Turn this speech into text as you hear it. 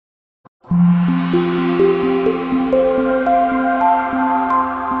The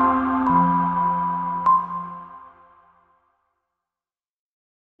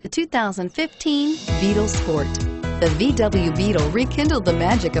 2015 Beetle Sport. The VW Beetle rekindled the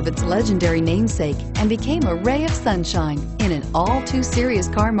magic of its legendary namesake and became a ray of sunshine in an all-too-serious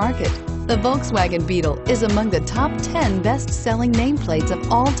car market. The Volkswagen Beetle is among the top 10 best-selling nameplates of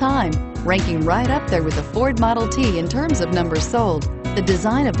all time, ranking right up there with the Ford Model T in terms of numbers sold. The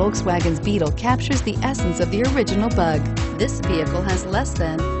design of Volkswagen's Beetle captures the essence of the original bug. This vehicle has less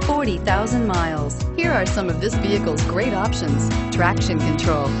than 40,000 miles. Here are some of this vehicle's great options: traction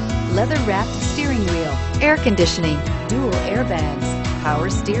control, leather-wrapped steering wheel, air conditioning, dual airbags, power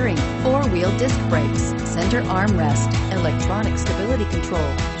steering, four-wheel disc brakes, center armrest, electronic stability control,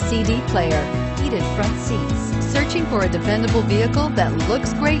 CD player, heated front seats. Searching for a dependable vehicle that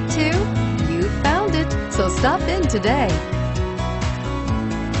looks great too? You found it, so stop in today.